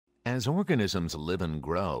As organisms live and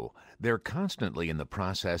grow, they're constantly in the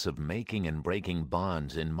process of making and breaking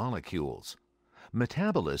bonds in molecules.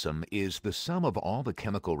 Metabolism is the sum of all the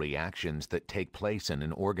chemical reactions that take place in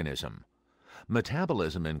an organism.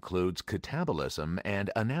 Metabolism includes catabolism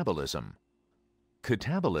and anabolism.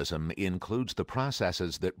 Catabolism includes the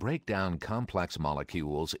processes that break down complex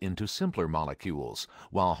molecules into simpler molecules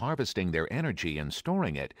while harvesting their energy and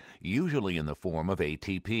storing it, usually in the form of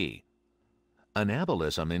ATP.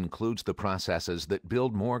 Anabolism includes the processes that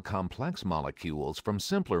build more complex molecules from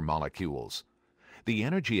simpler molecules. The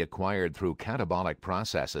energy acquired through catabolic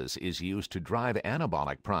processes is used to drive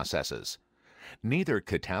anabolic processes. Neither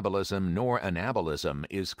catabolism nor anabolism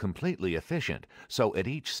is completely efficient, so at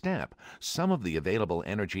each step, some of the available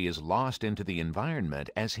energy is lost into the environment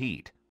as heat.